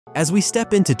As we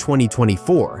step into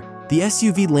 2024, the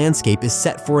SUV landscape is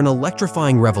set for an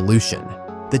electrifying revolution.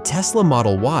 The Tesla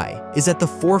Model Y is at the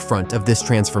forefront of this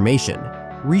transformation,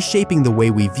 reshaping the way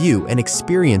we view and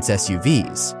experience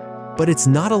SUVs. But it's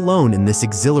not alone in this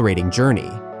exhilarating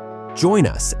journey. Join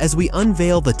us as we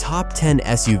unveil the top 10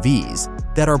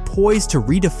 SUVs that are poised to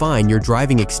redefine your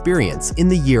driving experience in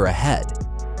the year ahead.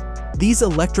 These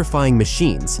electrifying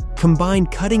machines combine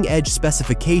cutting-edge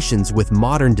specifications with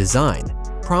modern design,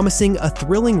 promising a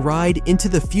thrilling ride into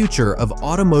the future of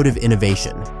automotive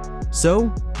innovation. So,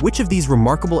 which of these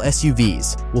remarkable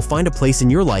SUVs will find a place in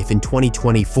your life in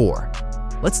 2024?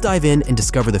 Let's dive in and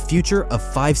discover the future of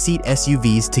 5-seat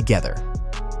SUVs together.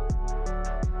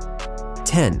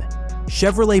 10.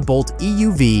 Chevrolet Bolt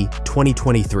EUV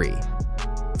 2023.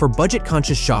 For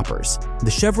budget-conscious shoppers,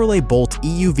 the Chevrolet Bolt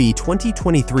EUV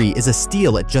 2023 is a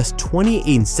steal at just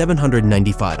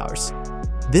 $28,795.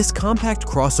 This compact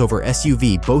crossover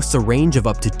SUV boasts a range of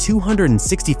up to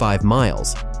 265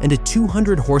 miles and a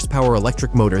 200-horsepower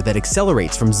electric motor that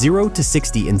accelerates from 0 to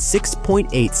 60 in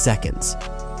 6.8 seconds.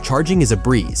 Charging is a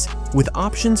breeze, with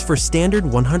options for standard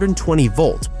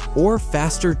 120-volt or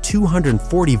faster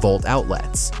 240-volt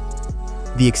outlets.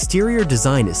 The exterior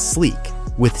design is sleek,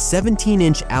 with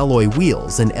 17-inch alloy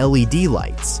wheels and LED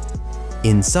lights.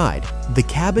 Inside, the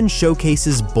cabin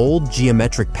showcases bold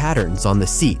geometric patterns on the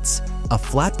seats, a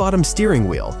flat-bottom steering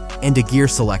wheel, and a gear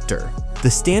selector.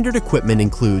 The standard equipment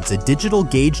includes a digital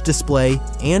gauge display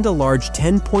and a large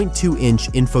 10.2-inch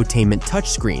infotainment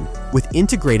touchscreen with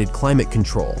integrated climate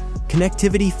control.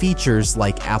 Connectivity features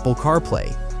like Apple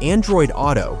CarPlay, Android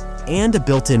Auto, and a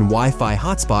built-in Wi-Fi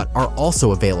hotspot are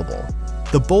also available.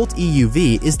 The Bolt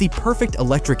EUV is the perfect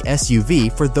electric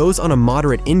SUV for those on a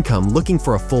moderate income looking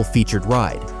for a full-featured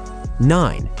ride.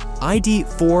 9.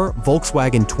 ID.4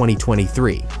 Volkswagen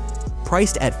 2023.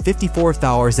 Priced at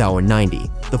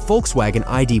 $54,090, the Volkswagen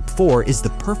ID.4 is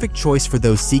the perfect choice for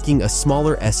those seeking a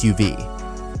smaller SUV.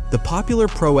 The popular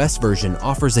Pro S version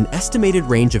offers an estimated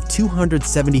range of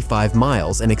 275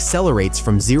 miles and accelerates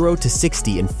from 0 to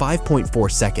 60 in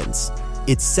 5.4 seconds.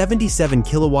 Its 77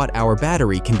 kilowatt-hour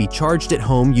battery can be charged at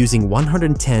home using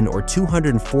 110 or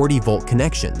 240-volt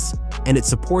connections, and it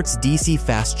supports DC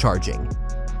fast charging.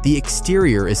 The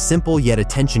exterior is simple yet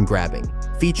attention-grabbing,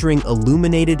 featuring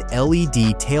illuminated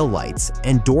LED taillights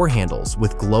and door handles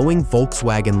with glowing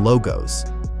Volkswagen logos.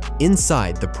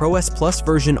 Inside, the Pro S Plus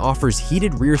version offers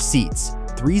heated rear seats,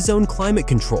 3-zone climate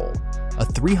control, a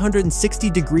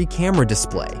 360-degree camera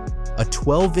display, a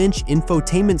 12-inch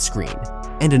infotainment screen,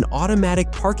 and an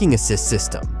automatic parking assist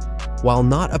system. While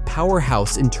not a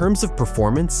powerhouse in terms of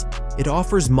performance, it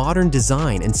offers modern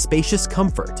design and spacious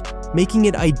comfort, making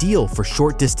it ideal for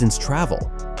short-distance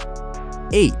travel.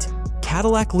 8.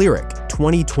 Cadillac Lyriq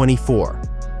 2024.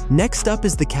 Next up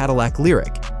is the Cadillac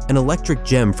Lyriq, an electric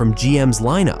gem from GM's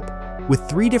lineup. With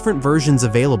 3 different versions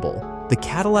available, the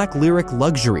Cadillac Lyriq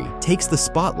Luxury takes the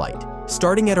spotlight,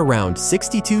 starting at around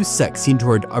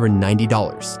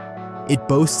 $62,690. It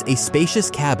boasts a spacious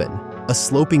cabin, a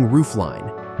sloping roofline,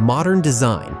 modern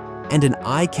design, and an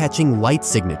eye-catching light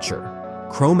signature.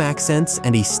 Chrome accents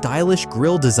and a stylish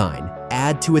grille design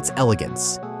add to its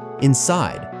elegance.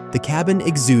 Inside, the cabin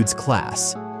exudes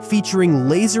class, featuring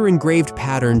laser-engraved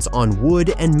patterns on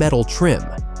wood and metal trim.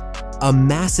 A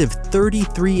massive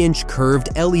 33-inch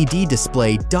curved LED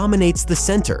display dominates the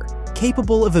center,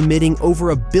 capable of emitting over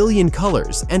 1 billion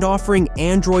colors and offering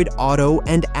Android Auto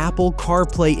and Apple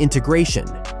CarPlay integration.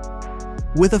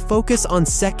 With a focus on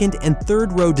second and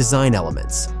third-row design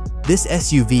elements, this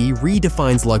SUV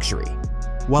redefines luxury.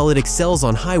 While it excels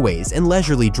on highways and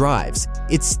leisurely drives,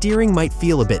 its steering might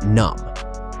feel a bit numb.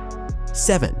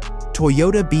 7.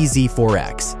 Toyota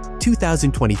BZ4X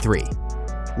 2023.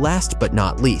 Last but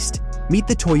not least, meet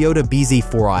the Toyota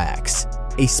BZ4X,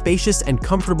 a spacious and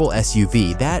comfortable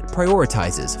SUV that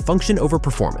prioritizes function over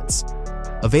performance.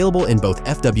 Available in both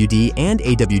FWD and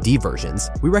AWD versions,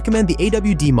 we recommend the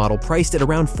AWD model priced at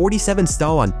around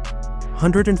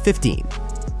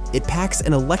 $47,115. It packs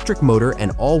an electric motor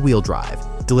and all-wheel drive,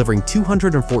 delivering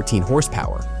 214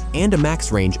 horsepower and a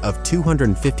max range of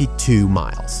 252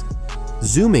 miles.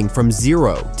 Zooming from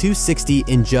 0 to 60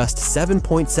 in just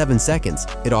 7.7 seconds,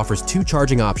 it offers 2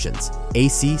 charging options,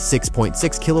 AC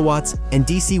 6.6 kilowatts and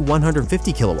DC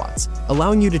 150 kilowatts,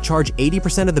 allowing you to charge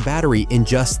 80% of the battery in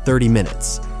just 30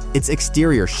 minutes. Its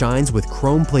exterior shines with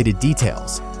chrome-plated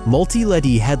details,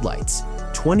 multi-LED headlights,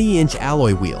 20-inch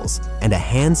alloy wheels, and a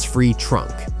hands-free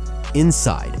trunk.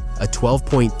 Inside, a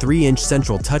 12.3-inch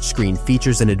central touchscreen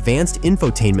features an advanced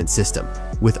infotainment system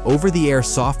with over-the-air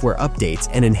software updates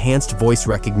and enhanced voice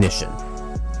recognition.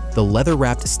 The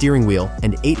leather-wrapped steering wheel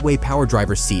and 8-way power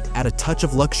driver's seat add a touch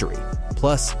of luxury.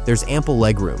 Plus, there's ample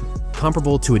legroom,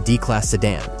 comparable to a D-Class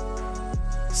sedan.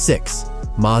 6.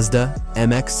 Mazda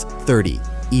MX-30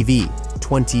 EV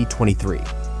 2023.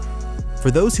 For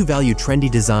those who value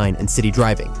trendy design and city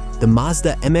driving, the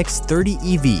Mazda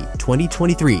MX-30 EV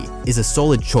 2023 is a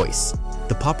solid choice.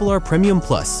 The popular Premium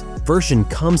Plus version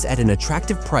comes at an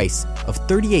attractive price of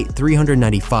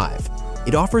 $38,395.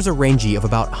 It offers a range of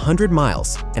about 100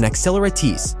 miles and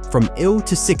accelerates from 0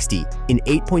 to 60 in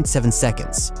 8.7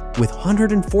 seconds, with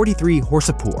 143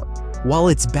 horsepower. While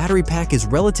its battery pack is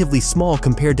relatively small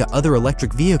compared to other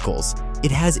electric vehicles,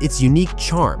 it has its unique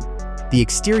charm. The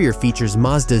exterior features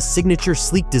Mazda's signature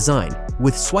sleek design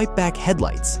with swipe-back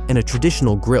headlights and a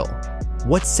traditional grille.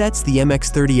 What sets the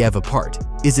MX-30 EV apart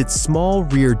is its small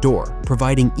rear door,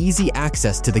 providing easy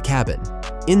access to the cabin.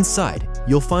 Inside,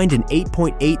 you'll find an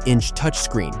 8.8-inch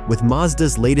touchscreen with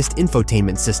Mazda's latest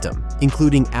infotainment system,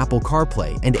 including Apple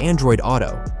CarPlay and Android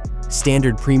Auto.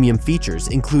 Standard premium features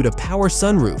include a power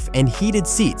sunroof and heated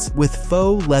seats with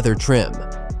faux leather trim.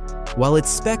 While its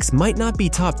specs might not be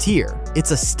top tier,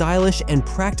 it's a stylish and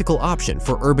practical option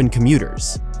for urban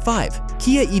commuters. 5.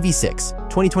 Kia EV6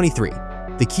 2023.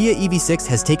 The Kia EV6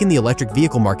 has taken the electric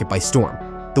vehicle market by storm.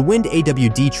 The Wind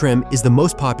AWD trim is the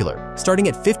most popular, starting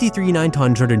at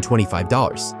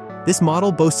 $53,925. This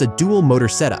model boasts a dual motor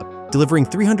setup, delivering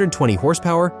 320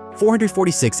 horsepower,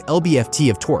 446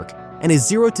 lb-ft of torque, and a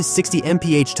 0 to 60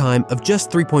 mph time of just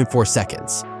 3.4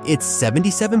 seconds. Its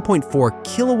 77.4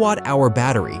 kilowatt-hour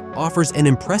battery offers an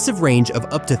impressive range of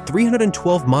up to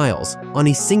 312 miles on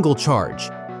a single charge.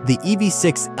 The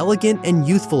EV6's elegant and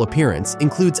youthful appearance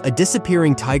includes a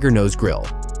disappearing tiger nose grille,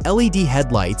 LED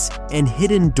headlights, and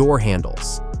hidden door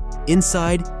handles.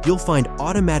 Inside, you'll find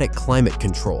automatic climate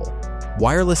control,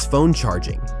 wireless phone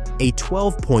charging, a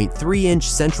 12.3-inch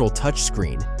central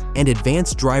touchscreen, and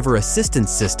advanced driver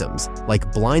assistance systems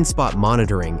like blind spot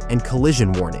monitoring and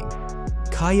collision warning.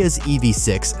 Kia's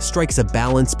EV6 strikes a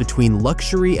balance between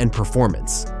luxury and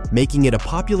performance, making it a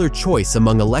popular choice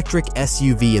among electric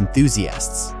SUV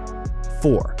enthusiasts.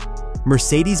 4.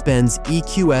 Mercedes-Benz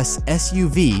EQS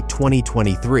SUV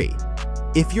 2023.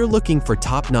 If you're looking for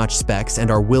top-notch specs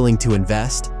and are willing to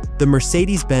invest, the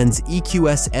Mercedes-Benz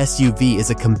EQS SUV is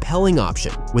a compelling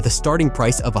option with a starting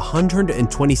price of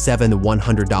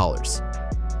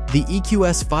 $127,100. The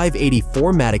EQS 580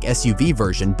 4MATIC SUV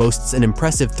version boasts an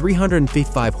impressive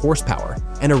 355 horsepower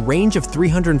and a range of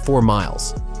 304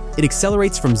 miles. It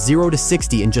accelerates from 0 to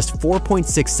 60 in just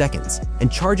 4.6 seconds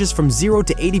and charges from 0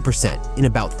 to 80% in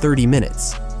about 30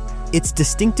 minutes. Its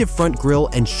distinctive front grille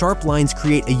and sharp lines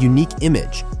create a unique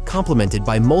image, complemented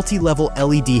by multi-level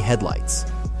LED headlights.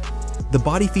 The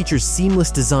body features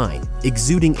seamless design,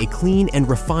 exuding a clean and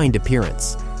refined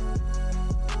appearance.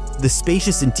 The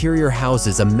spacious interior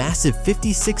houses a massive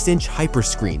 56-inch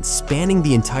hyperscreen spanning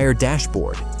the entire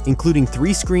dashboard, including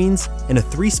 3 screens and a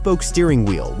 3-spoke steering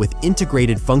wheel with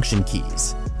integrated function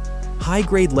keys.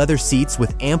 High-grade leather seats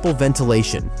with ample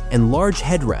ventilation and large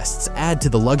headrests add to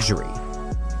the luxury.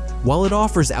 While it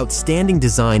offers outstanding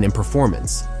design and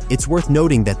performance, it's worth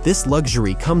noting that this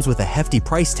luxury comes with a hefty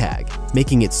price tag,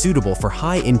 making it suitable for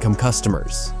high-income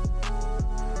customers.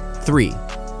 3.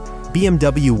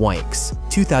 BMW iX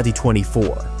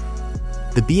 2024.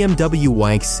 The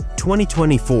BMW iX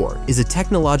 2024 is a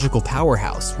technological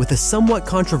powerhouse with a somewhat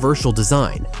controversial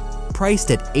design.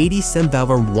 Priced at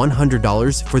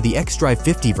 $87,100 for the xDrive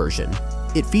 50 version,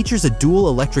 it features a dual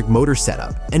electric motor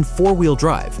setup and 4-wheel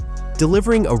drive,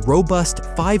 delivering a robust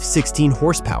 516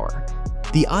 horsepower.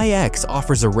 The iX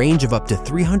offers a range of up to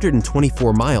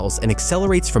 324 miles and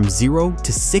accelerates from 0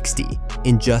 to 60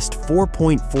 in just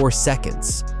 4.4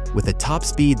 seconds, with a top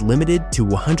speed limited to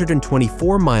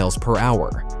 124 miles per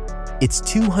hour. Its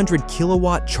 200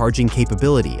 kilowatt charging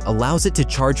capability allows it to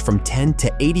charge from 10 to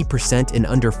 80% in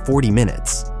under 40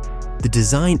 minutes. The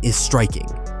design is striking,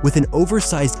 with an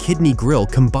oversized kidney grille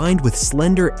combined with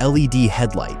slender LED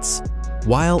headlights.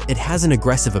 While it has an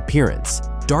aggressive appearance,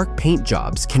 dark paint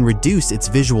jobs can reduce its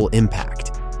visual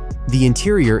impact. The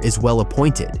interior is well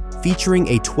appointed, featuring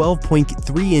a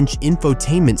 12.3-inch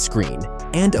infotainment screen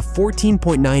and a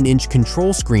 14.9-inch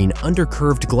control screen under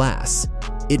curved glass.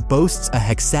 It boasts a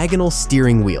hexagonal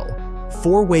steering wheel,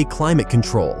 4-way climate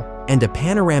control, and a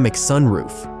panoramic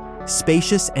sunroof.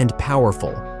 Spacious and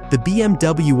powerful, the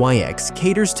BMW iX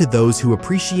caters to those who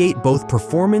appreciate both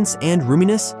performance and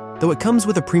roominess, though it comes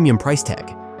with a premium price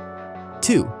tag.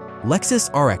 2. Lexus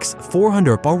RX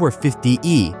 400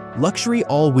 450e Luxury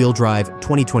All-Wheel Drive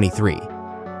 2023.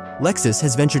 Lexus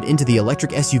has ventured into the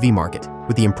electric SUV market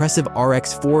with the impressive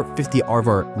RX 450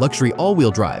 Luxury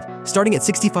All-Wheel Drive starting at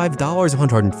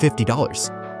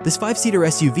 $65,150. This 5-seater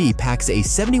SUV packs a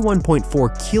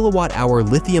 71.4 kilowatt-hour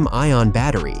lithium-ion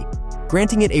battery,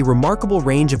 granting it a remarkable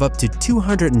range of up to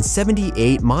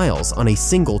 278 miles on a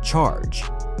single charge.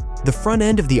 The front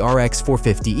end of the RX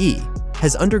 450e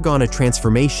has undergone a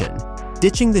transformation,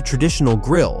 ditching the traditional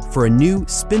grille for a new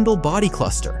spindle body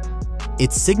cluster.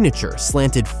 Its signature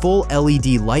slanted full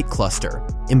LED light cluster,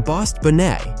 embossed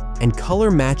bonnet, and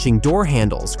color-matching door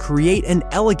handles create an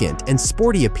elegant and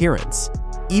sporty appearance.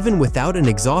 Even without an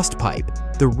exhaust pipe,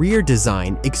 the rear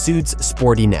design exudes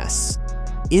sportiness.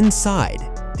 Inside,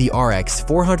 the RX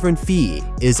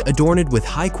 450e is adorned with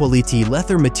high-quality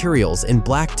leather materials in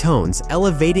black tones,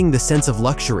 elevating the sense of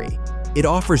luxury. It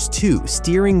offers two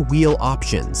steering wheel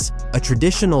options, a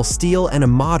traditional steel and a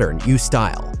modern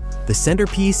U-style. The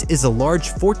centerpiece is a large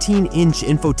 14-inch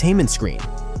infotainment screen.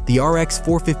 The RX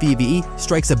 450e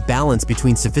strikes a balance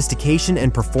between sophistication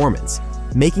and performance,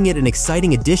 making it an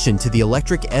exciting addition to the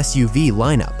electric SUV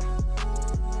lineup.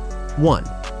 1.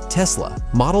 Tesla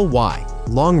Model Y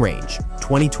Long Range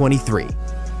 2023.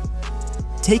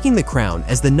 Taking the crown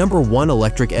as the #1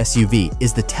 electric SUV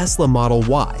is the Tesla Model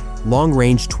Y Long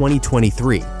Range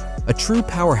 2023, a true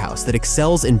powerhouse that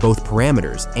excels in both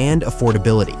parameters and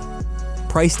affordability.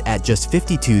 Priced at just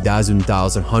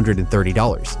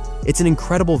 $52,130, it's an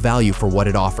incredible value for what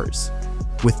it offers.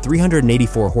 With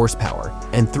 384 horsepower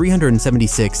and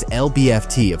 376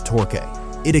 lb-ft of torque,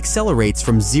 it accelerates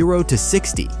from 0 to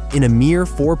 60 in a mere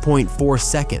 4.4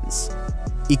 seconds.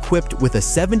 Equipped with a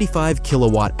 75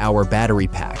 kilowatt-hour battery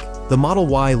pack, the Model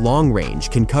Y Long Range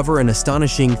can cover an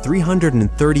astonishing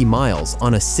 330 miles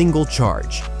on a single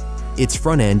charge. Its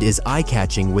front end is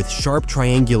eye-catching with sharp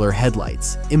triangular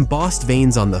headlights, embossed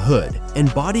vanes on the hood,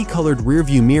 and body-colored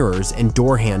rearview mirrors and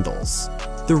door handles.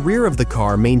 The rear of the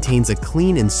car maintains a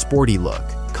clean and sporty look,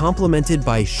 complemented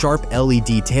by sharp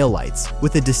LED taillights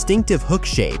with a distinctive hook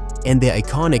shape and the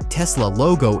iconic Tesla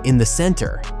logo in the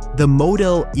center. The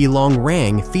Model Y Long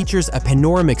Range features a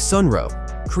panoramic sunroof,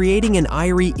 creating an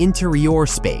airy interior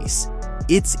space.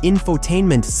 Its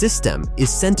infotainment system is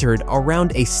centered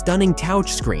around a stunning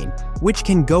touchscreen, which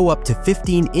can go up to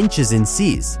 15 inches in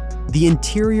size. The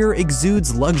interior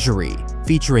exudes luxury,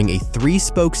 featuring a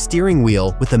 3-spoke steering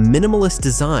wheel with a minimalist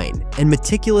design and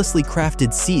meticulously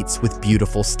crafted seats with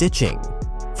beautiful stitching.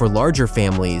 For larger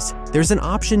families, there's an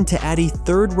option to add a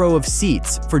third row of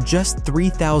seats for just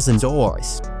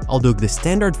 $3,000. Although the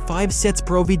standard 5 sets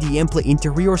provide ample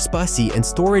interior space and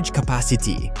storage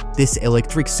capacity, this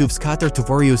electric SUV caters to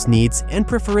various needs and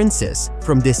preferences,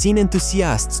 from design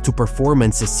enthusiasts to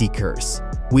performance seekers.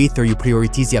 Whether you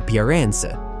prioritize appearance,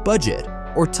 budget,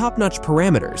 or top-notch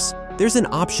parameters, there's an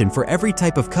option for every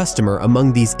type of customer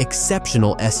among these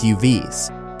exceptional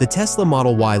SUVs. The Tesla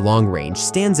Model Y Long Range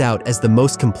stands out as the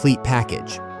most complete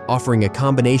package, offering a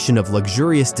combination of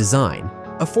luxurious design,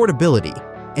 affordability,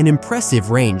 and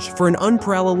impressive range for an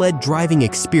unparalleled driving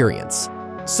experience.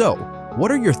 So,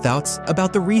 what are your thoughts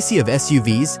about the race of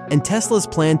SUVs and Tesla's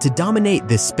plan to dominate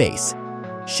this space?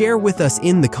 Share with us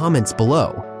in the comments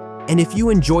below. And if you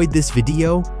enjoyed this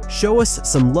video, show us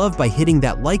some love by hitting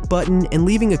that like button and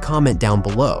leaving a comment down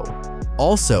below.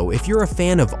 Also, if you're a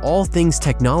fan of all things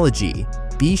technology,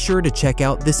 be sure to check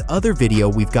out this other video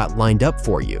we've got lined up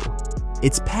for you.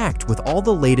 It's packed with all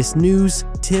the latest news,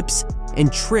 tips,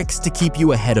 and tricks to keep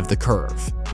you ahead of the curve.